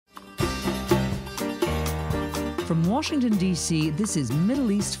From Washington, D.C., this is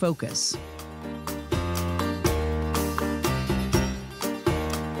Middle East Focus.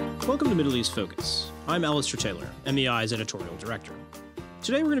 Welcome to Middle East Focus. I'm Alistair Taylor, MEI's editorial director.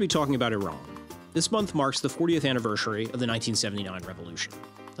 Today we're going to be talking about Iran. This month marks the 40th anniversary of the 1979 revolution,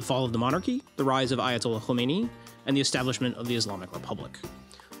 the fall of the monarchy, the rise of Ayatollah Khomeini, and the establishment of the Islamic Republic.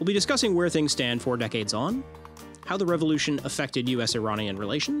 We'll be discussing where things stand 4 decades on, how the revolution affected U.S.-Iranian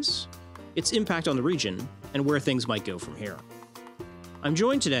relations, its impact on the region, and where things might go from here. I'm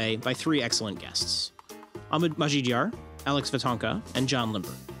joined today by 3 excellent guests: Ahmad Majidyar, Alex Vatanka, and John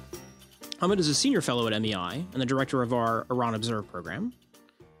Limbert. Ahmad is a senior fellow at MEI and the director of our Iran Observe program.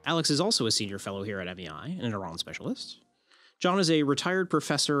 Alex is also a senior fellow here at MEI and an Iran specialist. John is a retired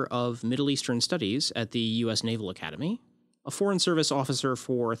professor of Middle Eastern Studies at the U.S. Naval Academy, a Foreign Service officer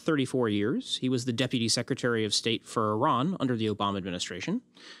for 34 years. He was the Deputy Secretary of State for Iran under the Obama administration,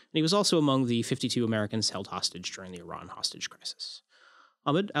 and he was also among the 52 Americans held hostage during the Iran hostage crisis.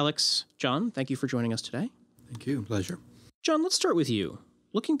 Ahmad, Alex, John, thank you for joining us today. Thank you. Pleasure. John, let's start with you.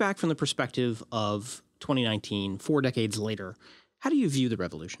 Looking back from the perspective of 2019, 4 decades later, how do you view the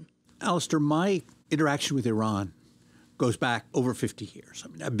revolution? Alistair, my interaction with Iran goes back over 50 years. I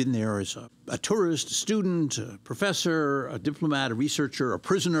mean, I've been there as a tourist, a student, a professor, a diplomat, a researcher, a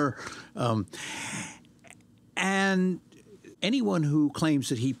prisoner. And anyone who claims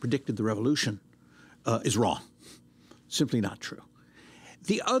that he predicted the revolution is wrong. Simply not true.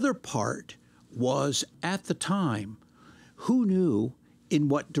 The other part was, at the time, who knew in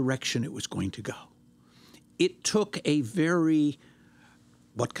what direction it was going to go? It took a very,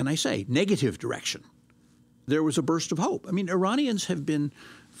 what can I say, negative direction. There was a burst of hope. I mean, Iranians have been,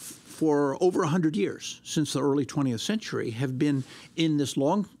 for over 100 years, since the early 20th century, have been in this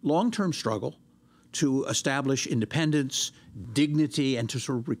long-term struggle to establish independence, dignity, and to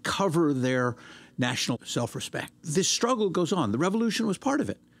sort of recover their national self-respect. This struggle goes on. The revolution was part of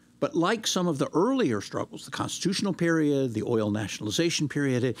it. But like some of the earlier struggles, the constitutional period, the oil nationalization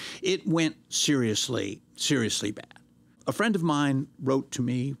period, it went seriously bad. A friend of mine wrote to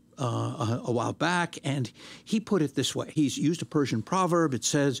me a while back, and he put it this way. He's used a Persian proverb. It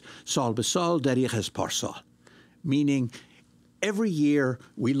says, "Sal besal darigh es parsal," meaning every year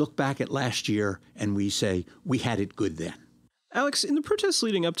we look back at last year and we say, we had it good then. Alex, in the protests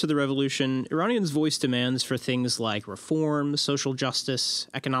leading up to the revolution, Iranians voiced demands for things like reform, social justice,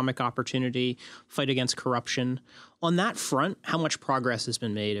 economic opportunity, fight against corruption. On that front, how much progress has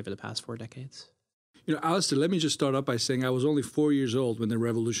been made over the past 4 decades? You know, Alistair, let me just start up by saying I was only 4 years old when the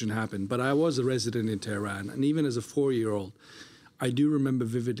revolution happened, but I was a resident in Tehran. And even as a 4-year-old, I do remember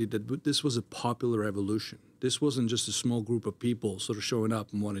vividly that this was a popular revolution. This wasn't just a small group of people sort of showing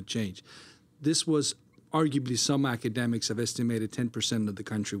up and wanting change. This was arguably, some academics have estimated 10% of the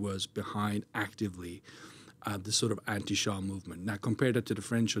country was behind actively the sort of anti-Shah movement. Now, compare that to the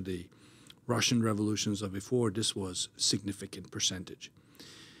French or the Russian revolutions of before, this was a significant percentage.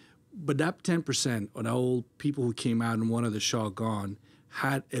 But that 10%, or the old people who came out and wanted the Shah gone,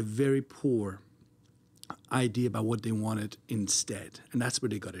 had a very poor idea about what they wanted instead. And that's where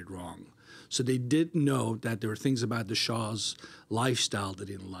they got it wrong. So they did know that there were things about the Shah's lifestyle they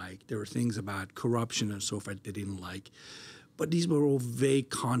didn't like. There were things about corruption and so forth they didn't like. But these were all vague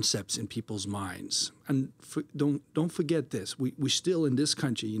concepts in people's minds. And don't forget this. We still, in this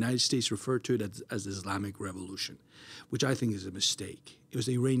country, the United States, refer to it as the Islamic Revolution, which I think is a mistake. It was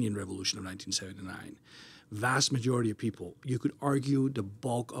the Iranian Revolution of 1979. Vast majority of people, you could argue the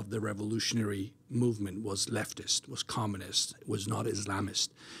bulk of the revolutionary movement was leftist, was communist, was not Islamist.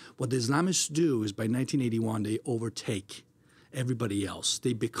 What the Islamists do is by 1981, they overtake everybody else.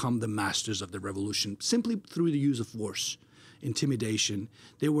 They become the masters of the revolution simply through the use of force, intimidation.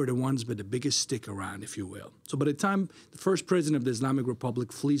 They were the ones with the biggest stick around, if you will. So by the time the first president of the Islamic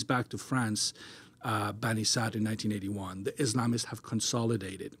Republic flees back to France, Bani Saad in 1981, the Islamists have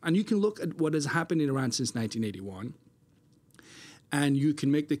consolidated. And you can look at what has happened in Iran since 1981, and you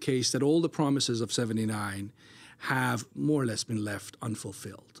can make the case that all the promises of 79 have more or less been left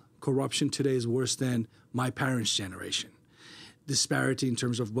unfulfilled. Corruption today is worse than my parents' generation. Disparity in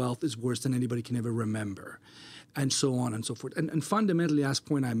terms of wealth is worse than anybody can ever remember, and so on and so forth. And fundamentally, the last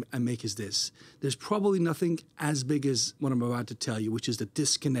point I make is this. There's probably nothing as big as what I'm about to tell you, which is the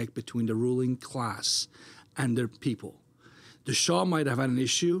disconnect between the ruling class and their people. The Shah might have had an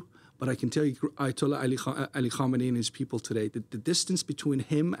issue, but I can tell you, Ayatollah Ali Khamenei and his people today, the distance between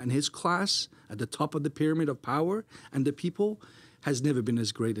him and his class at the top of the pyramid of power and the people has never been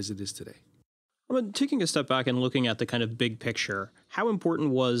as great as it is today. Taking a step back and looking at the kind of big picture, how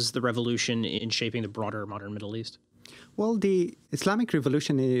important was the revolution in shaping the broader modern Middle East? Well, the Islamic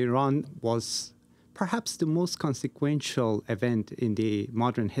Revolution in Iran was perhaps the most consequential event in the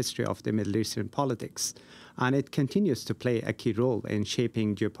modern history of the Middle Eastern politics. And it continues to play a key role in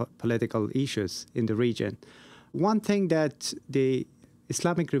shaping geopolitical issues in the region. One thing that the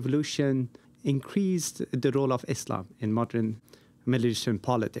Islamic Revolution increased the role of Islam in modern Middle Eastern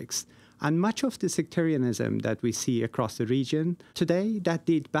politics. And much of the sectarianism that we see across the region today, that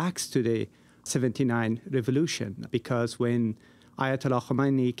dates back to the 79 revolution, because when Ayatollah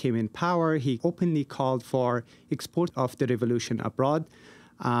Khomeini came in power, he openly called for export of the revolution abroad.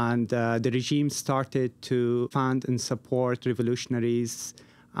 And the regime started to fund and support revolutionaries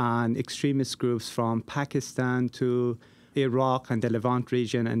and extremist groups from Pakistan to Iraq and the Levant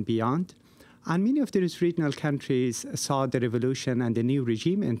region and beyond. And many of these regional countries saw the revolution and the new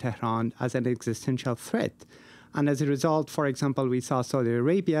regime in Tehran as an existential threat. And as a result, for example, we saw Saudi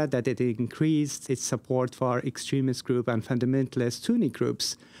Arabia that it increased its support for extremist groups and fundamentalist Sunni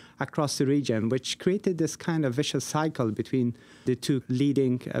groups across the region, which created this kind of vicious cycle between the two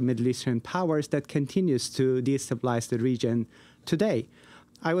leading Middle Eastern powers that continues to destabilize the region today.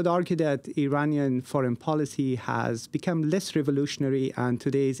 I would argue that Iranian foreign policy has become less revolutionary, and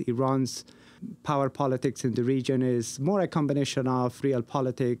today's Iran's power politics in the region is more a combination of real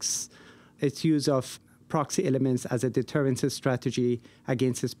politics, its use of proxy elements as a deterrence strategy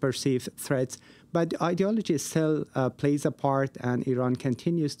against its perceived threats. But ideology still plays a part, and Iran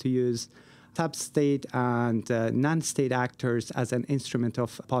continues to use sub-state and non-state actors as an instrument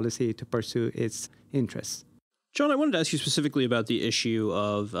of policy to pursue its interests. John, I wanted to ask you specifically about the issue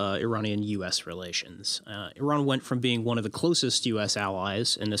of Iranian-U.S. relations. Iran went from being one of the closest U.S.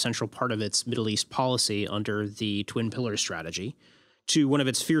 allies and a central part of its Middle East policy under the Twin Pillar strategy to one of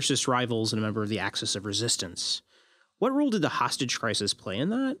its fiercest rivals and a member of the Axis of Resistance. What role did the hostage crisis play in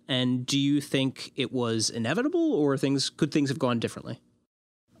that? And do you think it was inevitable, or could things have gone differently?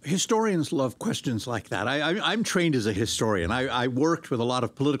 Historians love questions like that. I'm trained as a historian. I worked with a lot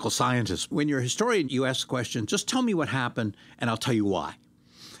of political scientists. When you're a historian, you ask the question, just tell me what happened, and I'll tell you why.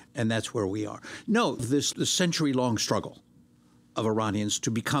 And that's where we are. No, this century-long struggle of Iranians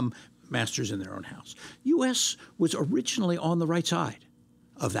to become masters in their own house. U.S. was originally on the right side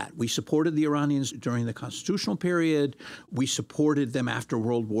of that. We supported the Iranians during the constitutional period. We supported them after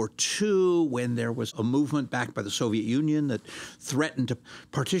World War II when there was a movement backed by the Soviet Union that threatened to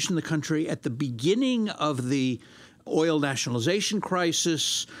partition the country. At the beginning of the oil nationalization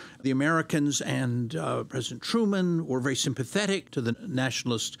crisis, the Americans and President Truman were very sympathetic to the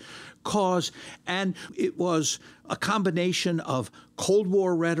nationalist cause, and it was a combination of Cold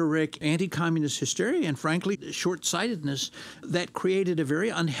War rhetoric, anti-communist hysteria, and frankly, short-sightedness that created a very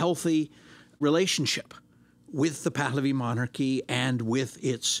unhealthy relationship with the Pahlavi monarchy and with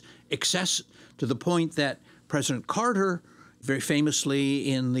its excess, to the point that President Carter, very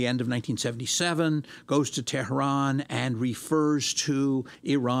famously in the end of 1977, goes to Tehran and refers to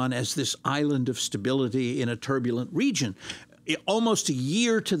Iran as this island of stability in a turbulent region. Almost a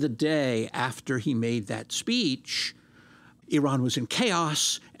year to the day after he made that speech, Iran was in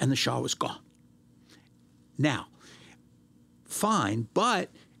chaos and the Shah was gone. Now, fine,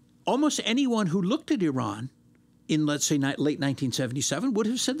 but almost anyone who looked at Iran in, let's say, late 1977 would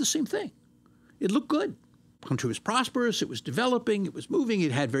have said the same thing. It looked good. The country was prosperous, it was developing, it was moving,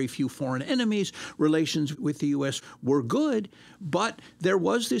 it had very few foreign enemies, relations with the U.S. were good, but there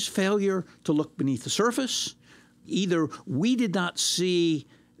was this failure to look beneath the surface. Either we did not see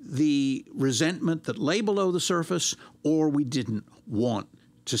the resentment that lay below the surface, or we didn't want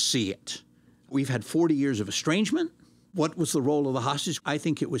to see it. We've had 40 years of estrangement. What was the role of the hostage? I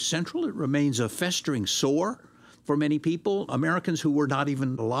think it was central. It remains a festering sore for many people. Americans who were not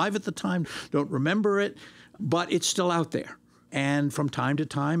even alive at the time don't remember it, but it's still out there. And from time to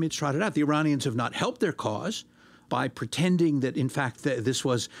time, it's trotted out. The Iranians have not helped their cause by pretending that, in fact, this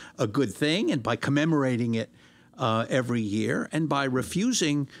was a good thing, and by commemorating it every year, and by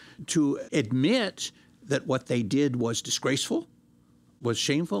refusing to admit that what they did was disgraceful, was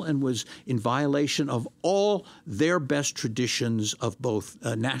shameful, and was in violation of all their best traditions of both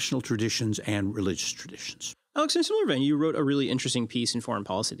national traditions and religious traditions. Alex, in a similar vein, you wrote a really interesting piece in Foreign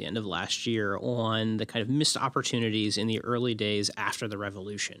Policy at the end of last year on the kind of missed opportunities in the early days after the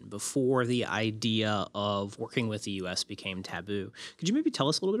revolution, before the idea of working with the U.S. became taboo. Could you maybe tell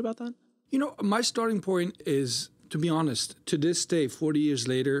us a little bit about that? You know, my starting point is, to be honest, to this day, 40 years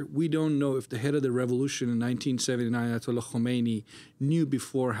later, we don't know if the head of the revolution in 1979, Ayatollah Khomeini, knew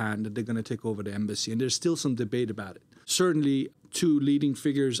beforehand that they're going to take over the embassy. And there's still some debate about it. Certainly, two leading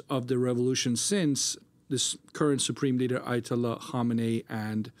figures of the revolution since, this current supreme leader, Ayatollah Khamenei,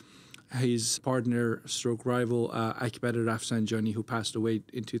 and his partner, stroke rival, Akbar Rafsanjani, who passed away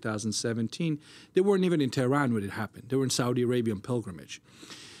in 2017, they weren't even in Tehran when it happened. They were in Saudi Arabia on pilgrimage.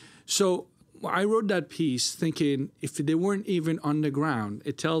 So I wrote that piece thinking if they weren't even on the ground,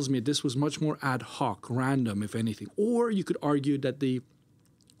 it tells me this was much more ad hoc, random, if anything. Or you could argue that the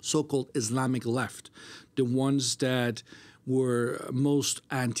so-called Islamic left, the ones that were most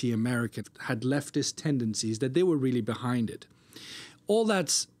anti-American, had leftist tendencies, that they were really behind it. All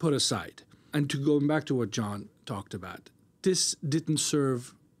that's put aside. And to go back to what John talked about, this didn't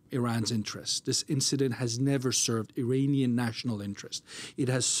serve Iran's interest. This incident has never served Iranian national interest. It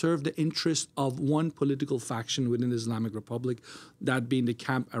has served the interest of one political faction within the Islamic Republic, that being the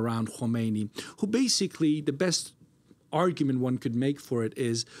camp around Khomeini, who basically, the best argument one could make for it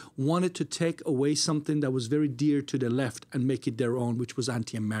is, wanted to take away something that was very dear to the left and make it their own, which was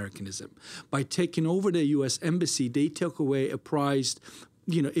anti-Americanism. By taking over the U.S. embassy, they took away a prized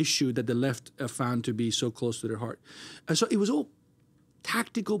issue that the left found to be so close to their heart. And so it was all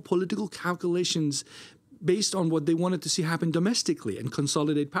tactical political calculations based on what they wanted to see happen domestically and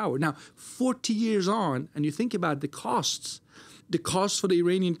consolidate power. Now, 40 years on, and you think about the costs for the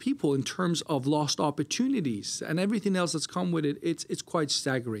Iranian people in terms of lost opportunities and everything else that's come with it, it's quite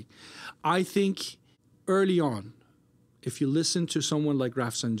staggering. I think early on, if you listen to someone like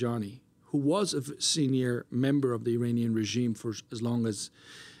Rafsanjani, who was a senior member of the Iranian regime for as long as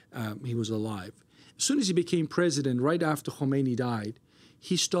he was alive, as soon as he became president, right after Khomeini died,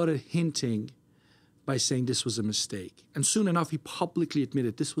 he started hinting by saying this was a mistake. And soon enough, he publicly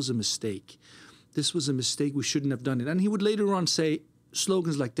admitted this was a mistake. This was a mistake. We shouldn't have done it. And he would later on say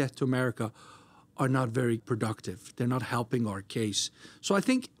slogans like "Death to America" are not very productive. They're not helping our case. So I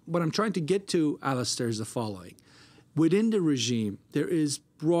think what I'm trying to get to, Alistair, is the following. Within the regime, there is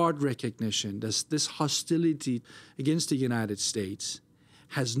broad recognition that this hostility against the United States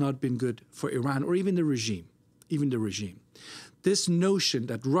has not been good for Iran or even the regime, This notion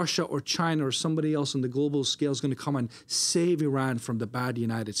that Russia or China or somebody else on the global scale is going to come and save Iran from the bad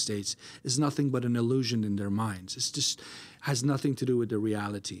United States is nothing but an illusion in their minds. It just has nothing to do with the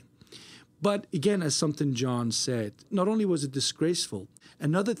reality. But again, as something John said, not only was it disgraceful,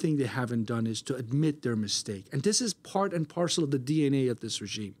 another thing they haven't done is to admit their mistake. And this is part and parcel of the DNA of this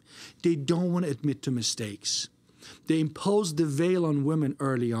regime. They don't want to admit to mistakes. They imposed the veil on women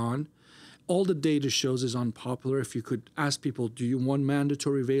early on. All the data shows is unpopular. If you could ask people, do you want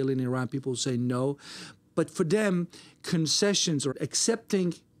mandatory veil in Iran? People say no. But for them, concessions or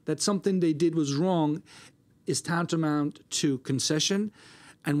accepting that something they did was wrong is tantamount to concession.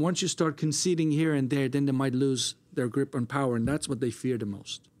 And once you start conceding here and there, then they might lose their grip on power. And that's what they fear the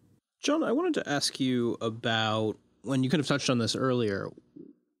most. John, I wanted to ask you about, when you could have touched on this earlier,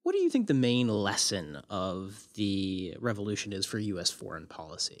 what do you think the main lesson of the revolution is for U.S. foreign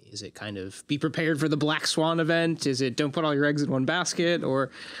policy? Is it kind of be prepared for the black swan event? Is it don't put all your eggs in one basket?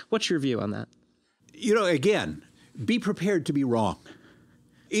 Or what's your view on that? Again, be prepared to be wrong.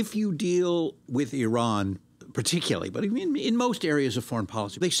 If you deal with Iran particularly, but in most areas of foreign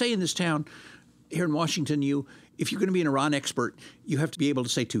policy, they say in this town here in Washington, if you're going to be an Iran expert, you have to be able to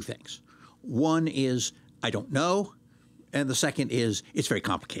say two things. One is, I don't know. And the second is, it's very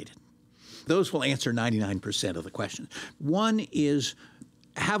complicated. Those will answer 99% of the questions. One is,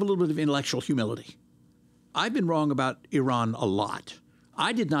 have a little bit of intellectual humility. I've been wrong about Iran a lot.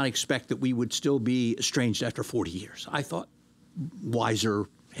 I did not expect that we would still be estranged after 40 years. I thought wiser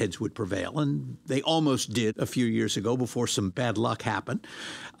heads would prevail, and they almost did a few years ago before some bad luck happened.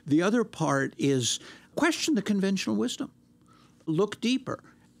 The other part is question the conventional wisdom. Look deeper.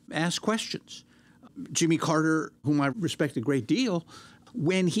 Ask questions. Jimmy Carter, whom I respect a great deal,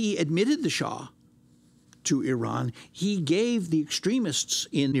 when he admitted the Shah to Iran, he gave the extremists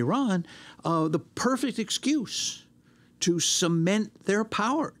in Iran the perfect excuse to cement their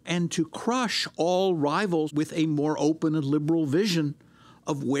power and to crush all rivals with a more open and liberal vision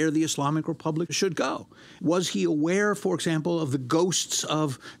of where the Islamic Republic should go. Was he aware, for example, of the ghosts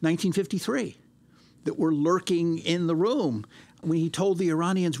of 1953 that were lurking in the room when he told the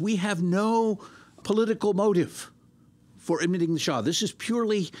Iranians, we have no political motive for admitting the Shah. This is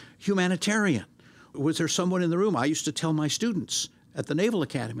purely humanitarian. Was there someone in the room? I used to tell my students at the Naval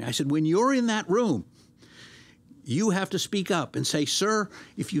Academy, I said, when you're in that room, you have to speak up and say, sir,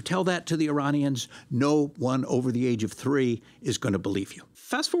 if you tell that to the Iranians, no one over the age of 3 is going to believe you.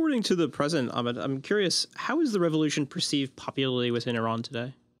 Fast forwarding to the present, Ahmad, I'm curious, how is the revolution perceived popularly within Iran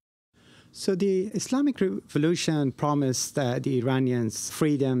today? So the Islamic Revolution promised the Iranians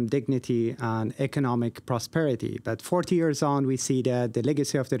freedom, dignity, and economic prosperity. But 40 years on, we see that the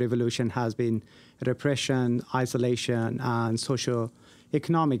legacy of the revolution has been repression, isolation, and social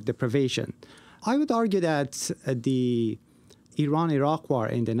economic deprivation. I would argue that the Iran-Iraq war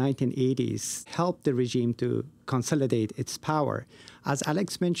in the 1980s helped the regime to consolidate its power. As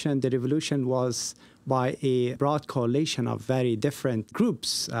Alex mentioned, the revolution was by a broad coalition of very different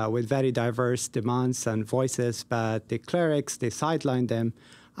groups with very diverse demands and voices, but the clerics, they sidelined them,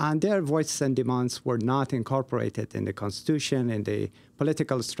 and their voices and demands were not incorporated in the constitution, in the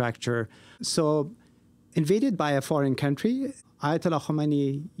political structure. So, invaded by a foreign country, Ayatollah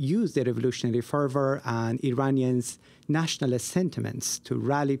Khomeini used the revolutionary fervor and Iranians' nationalist sentiments to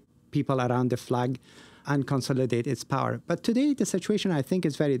rally people around the flag and consolidate its power. But today, the situation, I think,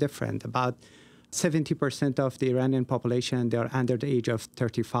 is very different. About 70% of the Iranian population, they are under the age of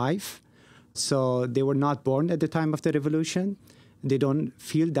 35. So they were not born at the time of the revolution. They don't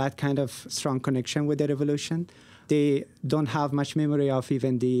feel that kind of strong connection with the revolution. They don't have much memory of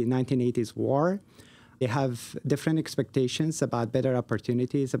even the 1980s war. They have different expectations about better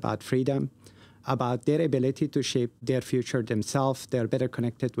opportunities, about freedom, about their ability to shape their future themselves. They're better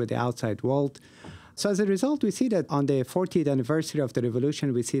connected with the outside world. So as a result, we see that on the 40th anniversary of the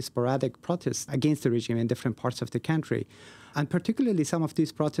revolution, we see sporadic protests against the regime in different parts of the country. And particularly some of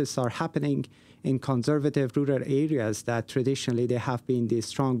these protests are happening in conservative rural areas that traditionally they have been the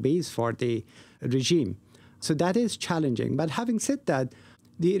strong base for the regime. So that is challenging. But having said that,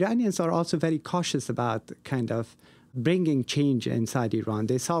 the Iranians are also very cautious about kind of bringing change inside Iran.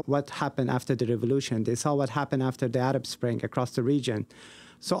 They saw what happened after the revolution. They saw what happened after the Arab Spring across the region.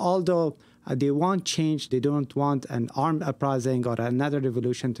 So although they want change, they don't want an armed uprising or another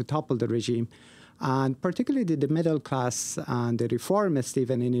revolution to topple the regime. And particularly the middle class and the reformists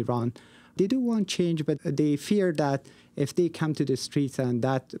even in Iran, they do want change, but they fear that if they come to the streets and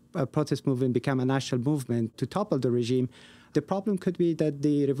that protest movement become a national movement to topple the regime, the problem could be that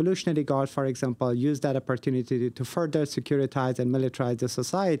the Revolutionary Guard, for example, use that opportunity to further securitize and militarize the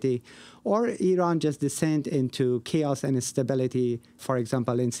society, or Iran just descend into chaos and instability, for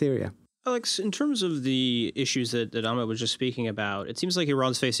example, in Syria. Alex, in terms of the issues that Ahmad was just speaking about, it seems like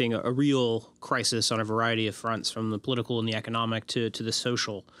Iran's facing a real crisis on a variety of fronts, from the political and the economic to the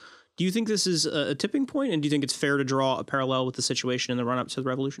social. Do you think this is a tipping point, and do you think it's fair to draw a parallel with the situation in the run-up to the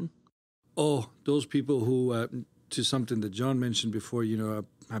revolution? Oh, those people who, to something that John mentioned before,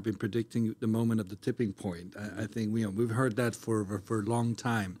 have been predicting the moment of the tipping point. I think we've heard that for a long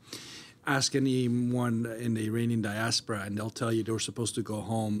time. Ask anyone in the Iranian diaspora, and they'll tell you they were supposed to go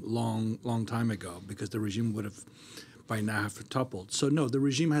home long time ago because the regime would have by now have toppled. So no, the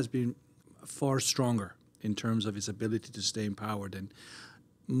regime has been far stronger in terms of its ability to stay in power than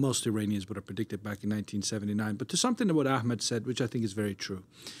most Iranians would have predicted back in 1979. But to something that what Ahmad said, which I think is very true.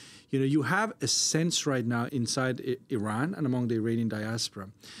 You have a sense right now inside Iran and among the Iranian diaspora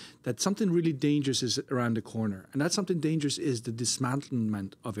that something really dangerous is around the corner. And that something dangerous is the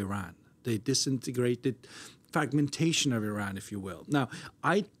dismantlement of Iran, the disintegrated fragmentation of Iran, if you will. Now,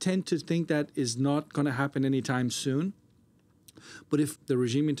 I tend to think that is not going to happen anytime soon. But if the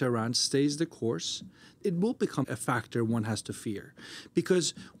regime in Tehran stays the course, it will become a factor one has to fear.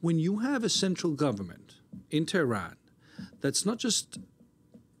 Because when you have a central government in Tehran that's not just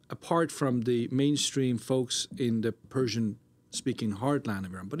apart from the mainstream folks in the Persian-speaking heartland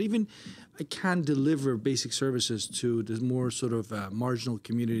of Iran, but even can deliver basic services to the more sort of marginal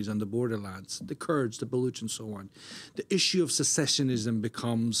communities on the borderlands, the Kurds, the Baluch, and so on. The issue of secessionism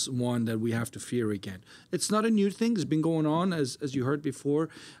becomes one that we have to fear again. It's not a new thing. It's been going on, as you heard before,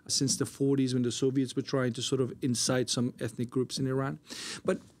 since the 40s when the Soviets were trying to sort of incite some ethnic groups in Iran.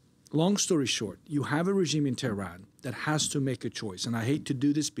 But long story short, you have a regime in Tehran that has to make a choice. And I hate to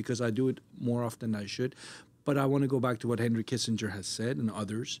do this because I do it more often than I should, but I want to go back to what Henry Kissinger has said and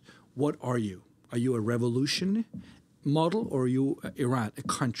others. What are you? Are you a revolution model, or are you Iran, a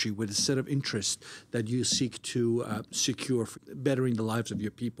country with a set of interests that you seek to secure for bettering the lives of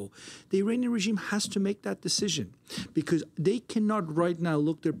your people? The Iranian regime has to make that decision because they cannot right now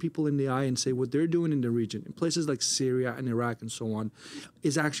look their people in the eye and say what they're doing in the region, in places like Syria and Iraq and so on,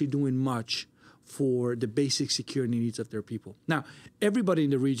 is actually doing much for the basic security needs of their people. Now, everybody in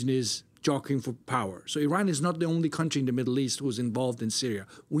the region is jockeying for power. So Iran is not the only country in the Middle East who's involved in Syria.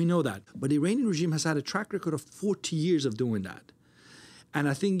 We know that. But the Iranian regime has had a track record of 40 years of doing that. And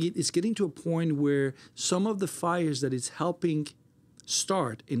I think it's getting to a point where some of the fires that it's helping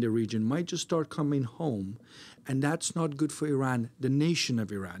start in the region might just start coming home. And that's not good for Iran, the nation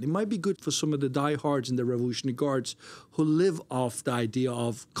of Iran. It might be good for some of the diehards in the Revolutionary Guards who live off the idea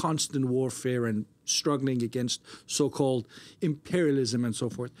of constant warfare and struggling against so-called imperialism and so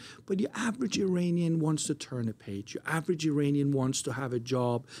forth. But your average Iranian wants to turn a page. Your average Iranian wants to have a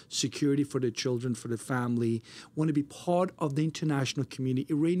job, security for their children, for their family, want to be part of the international community.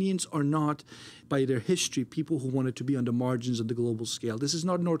 Iranians are not, by their history, people who wanted to be on the margins of the global scale. This is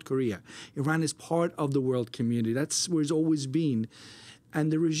not North Korea. Iran is part of the world community. That's where it's always been.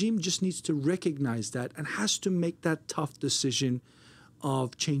 And the regime just needs to recognize that and has to make that tough decision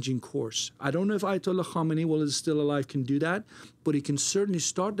of changing course. I don't know if Ayatollah Khamenei, while he's still alive, can do that, but he can certainly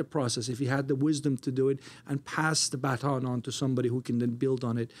start the process if he had the wisdom to do it and pass the baton on to somebody who can then build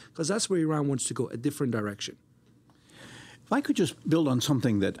on it, because that's where Iran wants to go, a different direction. If I could just build on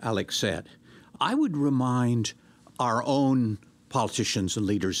something that Alex said, I would remind our own politicians and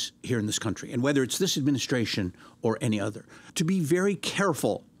leaders here in this country, and whether it's this administration or any other, to be very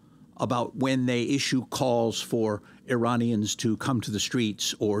careful about when they issue calls for Iranians to come to the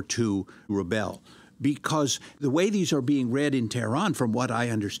streets or to rebel. Because the way these are being read in Tehran, from what I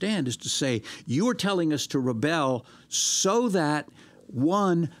understand, is to say, you're telling us to rebel so that,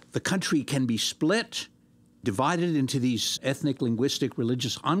 one, the country can be split, divided into these ethnic, linguistic,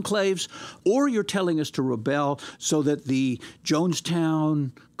 religious enclaves, or you're telling us to rebel so that the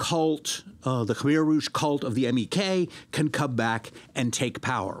Jonestown cult, the Khmer Rouge cult of the MEK can come back and take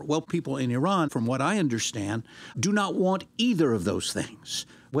power. Well, people in Iran, from what I understand, do not want either of those things.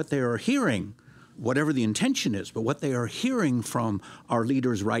 What they are hearing, whatever the intention is, but what they are hearing from our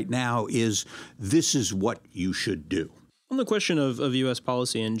leaders right now is, this is what you should do. On the question of U.S.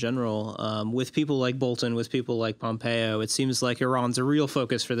 policy in general, with people like Bolton, with people like Pompeo, it seems like Iran's a real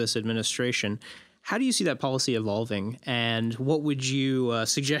focus for this administration. How do you see that policy evolving, and what would you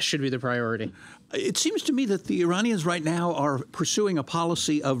suggest should be the priority? It seems to me that the Iranians right now are pursuing a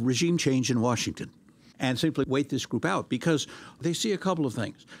policy of regime change in Washington and simply wait this group out, because they see a couple of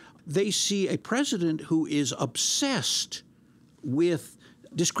things. They see a president who is obsessed with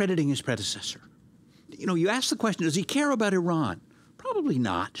discrediting his predecessor. You know, you ask the question, does he care about Iran? Probably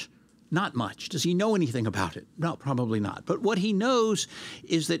not. Not much. Does he know anything about it? No, probably not. But what he knows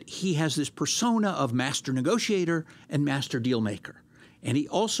is that he has this persona of master negotiator and master deal maker. And he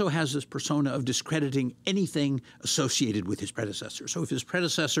also has this persona of discrediting anything associated with his predecessor. So if his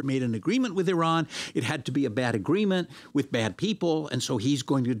predecessor made an agreement with Iran, it had to be a bad agreement with bad people, and so he's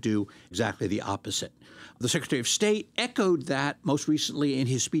going to do exactly the opposite. The Secretary of State echoed that most recently in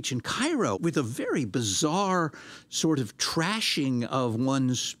his speech in Cairo with a very bizarre sort of trashing of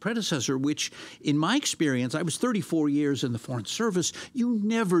one's predecessor, which, in my experience, I was 34 years in the Foreign Service, you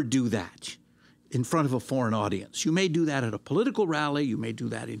never do that in front of a foreign audience. You may do that at a political rally, you may do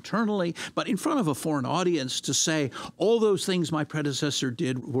that internally, but in front of a foreign audience to say, all those things my predecessor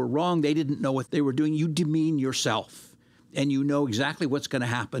did were wrong, they didn't know what they were doing, you demean yourself. And you know exactly what's going to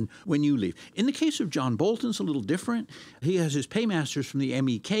happen when you leave. In the case of John Bolton, it's a little different. He has his paymasters from the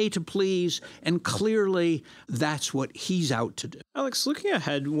MEK to please, and clearly that's what he's out to do. Alex, looking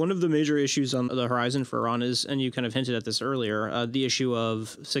ahead, one of the major issues on the horizon for Iran is, and you kind of hinted at this earlier, the issue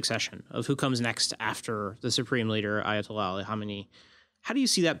of succession, of who comes next after the supreme leader, Ayatollah Ali Khamenei. How do you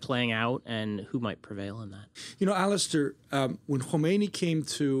see that playing out, and who might prevail in that? You know, Alistair, when Khomeini came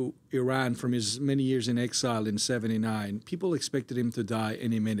to Iran from his many years in exile in '79, people expected him to die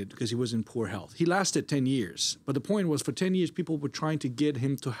any minute because he was in poor health. He lasted 10 years. But the point was, for 10 years, people were trying to get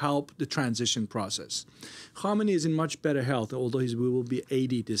him to help the transition process. Khamenei is in much better health, although he will be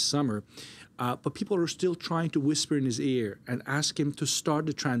 80 this summer. But people are still trying to whisper in his ear and ask him to start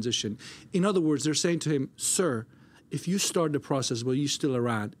the transition. In other words, they're saying to him, sir, if you start the process while you're still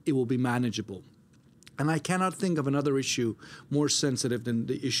around, it will be manageable. And I cannot think of another issue more sensitive than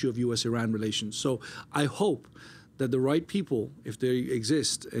the issue of U.S.-Iran relations. So I hope that the right people, if they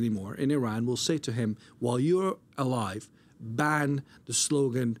exist anymore in Iran, will say to him, while you're alive, ban the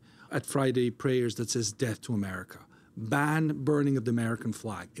slogan at Friday prayers that says death to America. Ban burning of the American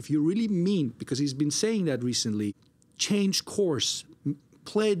flag. If you really mean, because he's been saying that recently, change course,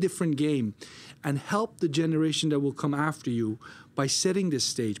 play a different game, and help the generation that will come after you by setting this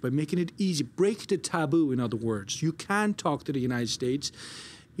stage, by making it easy. Break the taboo, in other words. You can talk to the United States.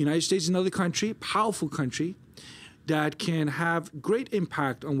 United States is another country, powerful country, that can have great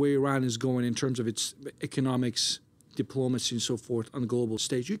impact on where Iran is going in terms of its economics, diplomacy, and so forth on the global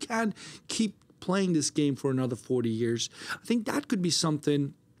stage. You can't keep playing this game for another 40 years. I think that could be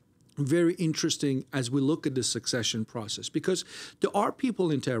something very interesting as we look at the succession process, because there are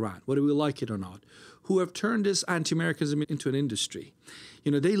people in Tehran, whether we like it or not, who have turned this anti-Americanism into an industry.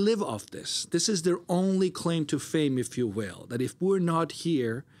 You know, they live off this. This is their only claim to fame, if you will, that if we're not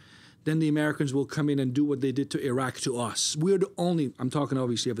here, then the Americans will come in and do what they did to Iraq to us. We're the only, I'm talking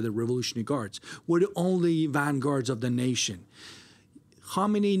obviously of the Revolutionary Guards, we're the only vanguards of the nation.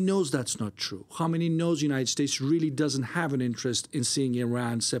 Khomeini knows that's not true. Khomeini knows the United States really doesn't have an interest in seeing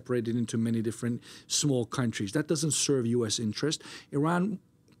Iran separated into many different small countries. That doesn't serve U.S. interest. Iran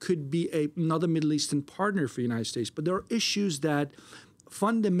could be another Middle Eastern partner for the United States, but there are issues that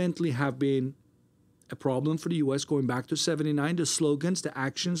fundamentally have been a problem for the U.S. going back to 79, the slogans, the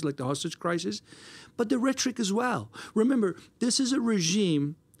actions like the hostage crisis, but the rhetoric as well. Remember, this is a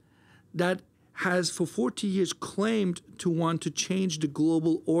regime that has for 40 years claimed to want to change the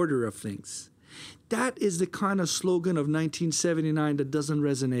global order of things. That is the kind of slogan of 1979 that doesn't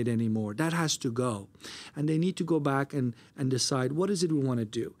resonate anymore. That has to go. And they need to go back and decide, what is it we want to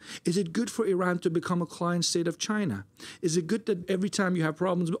do? Is it good for Iran to become a client state of China? Is it good that every time you have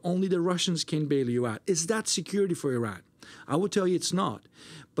problems, only the Russians can bail you out? Is that security for Iran? I would tell you it's not.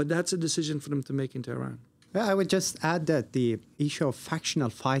 But that's a decision for them to make in Tehran. Well, I would just add that the issue of factional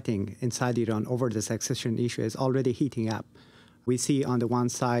fighting inside Iran over the succession issue is already heating up. We see on the one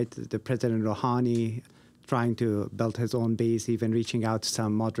side the President Rouhani trying to build his own base, even reaching out to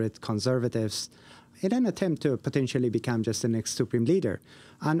some moderate conservatives in an attempt to potentially become just the next supreme leader.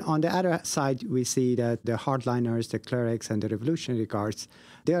 And on the other side, we see that the hardliners, the clerics, and the Revolutionary Guards,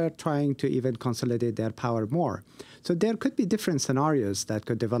 they are trying to even consolidate their power more. So there could be different scenarios that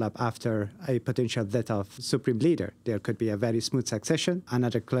could develop after a potential death of supreme leader. There could be a very smooth succession.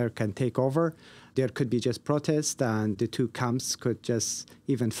 Another cleric can take over. There could be just protest, and the two camps could just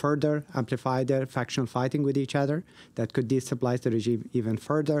even further amplify their factional fighting with each other. That could destabilize the regime even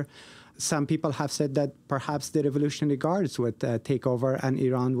further. Some people have said that perhaps the Revolutionary Guards would take over and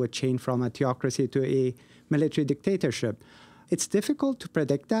Iran would change from a theocracy to a military dictatorship. It's difficult to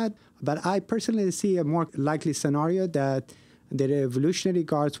predict that, but I personally see a more likely scenario that the Revolutionary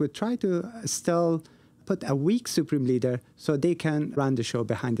Guards would try to still put a weak supreme leader so they can run the show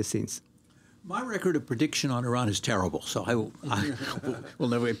behind the scenes. My record of prediction on Iran is terrible, so I will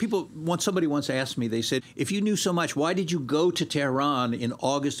never. Somebody once asked me, they said, if you knew so much, why did you go to Tehran in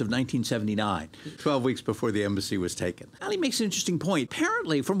August of 1979, 12 weeks before the embassy was taken? Ali makes an interesting point.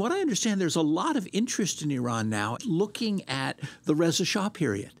 Apparently, from what I understand, there's a lot of interest in Iran now looking at the Reza Shah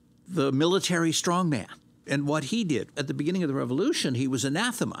period, the military strongman. And what he did at the beginning of the revolution, he was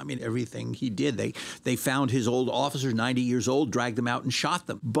anathema. I mean, everything he did, they found his old officers, 90 years old, dragged them out and shot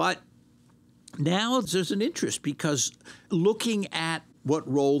them. But now there's an interest because looking at what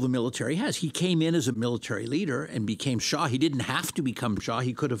role the military has, he came in as a military leader and became Shah. He didn't have to become Shah.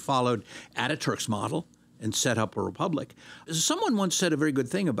 He could have followed Ataturk's model and set up a republic. Someone once said a very good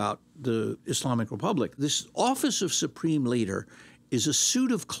thing about the Islamic Republic. This office of supreme leader is a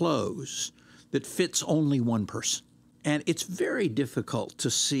suit of clothes that fits only one person. And it's very difficult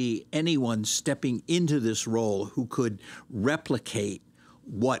to see anyone stepping into this role who could replicate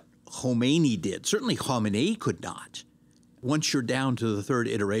what Khomeini did. Certainly Khamenei could not. Once you're down to the third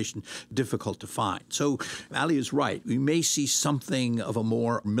iteration, difficult to find. So Ali is right. We may see something of a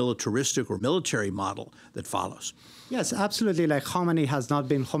more militaristic or military model that follows. Yes, absolutely. Like Khamenei has not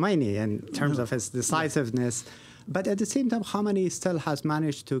been Khomeini in terms of his decisiveness. But at the same time, Khamenei still has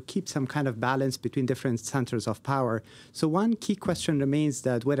managed to keep some kind of balance between different centers of power. So one key question remains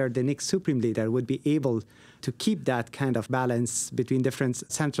that whether the next supreme leader would be able to keep that kind of balance between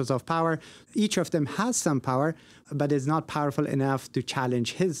different centers of power. Each of them has some power, but is not powerful enough to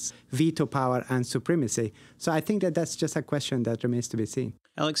challenge his veto power and supremacy. So I think that that's just a question that remains to be seen.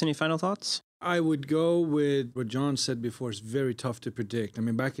 Alex, any final thoughts? I would go with what John said before. It's very tough to predict. I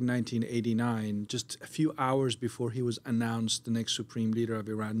mean, back in 1989, just a few hours before he was announced the next supreme leader of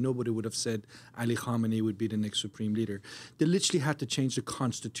Iran, nobody would have said Ali Khamenei would be the next supreme leader. They literally had to change the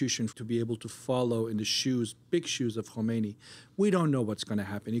constitution to be able to follow in the shoes, big shoes of Khomeini. We don't know what's going to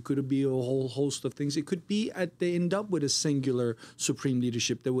happen. It could be a whole host of things. It could be they end up with a singular supreme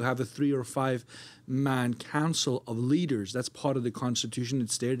leadership. They will have a 3 or 5 man council of leaders. That's part of the constitution.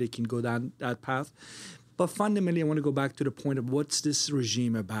 It's there. They can go down that path. But fundamentally, I want to go back to the point of what's this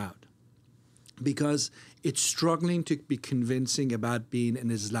regime about? Because it's struggling to be convincing about being an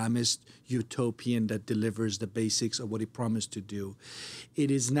Islamist utopian that delivers the basics of what he promised to do.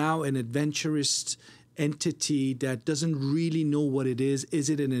 It is now an adventurist entity that doesn't really know what it is. Is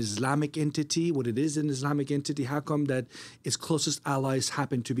it an Islamic entity? What it is an Islamic entity? How come that its closest allies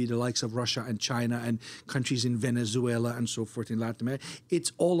happen to be the likes of Russia and China and countries in Venezuela and so forth in Latin America?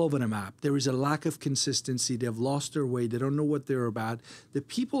 It's all over the map. There is a lack of consistency. They've lost their way. They don't know what they're about. The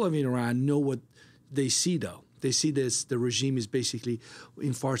people of Iran know what they see, though. They see this. The regime is basically,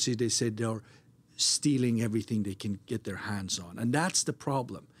 in Farsi, they said they're stealing everything they can get their hands on. And that's the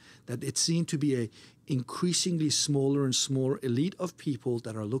problem. that it's seen to be a increasingly smaller and smaller elite of people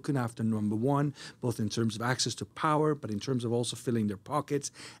that are looking after, number one, both in terms of access to power, but in terms of also filling their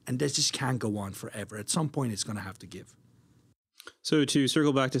pockets. And that just can't go on forever. At some point, it's going to have to give. So to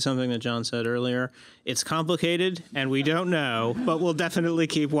circle back to something that John said earlier, it's complicated and we don't know, but we'll definitely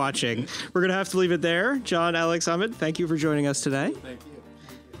keep watching. We're going to have to leave it there. John, Alex, Ahmad, thank you for joining us today. Thank you.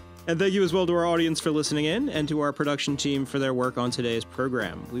 And thank you as well to our audience for listening in and to our production team for their work on today's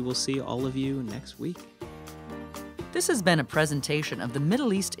program. We will see all of you next week. This has been a presentation of the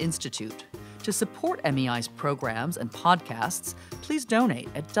Middle East Institute. To support MEI's programs and podcasts, please donate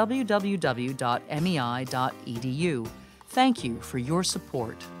at www.mei.edu. Thank you for your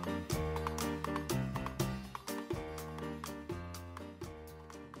support.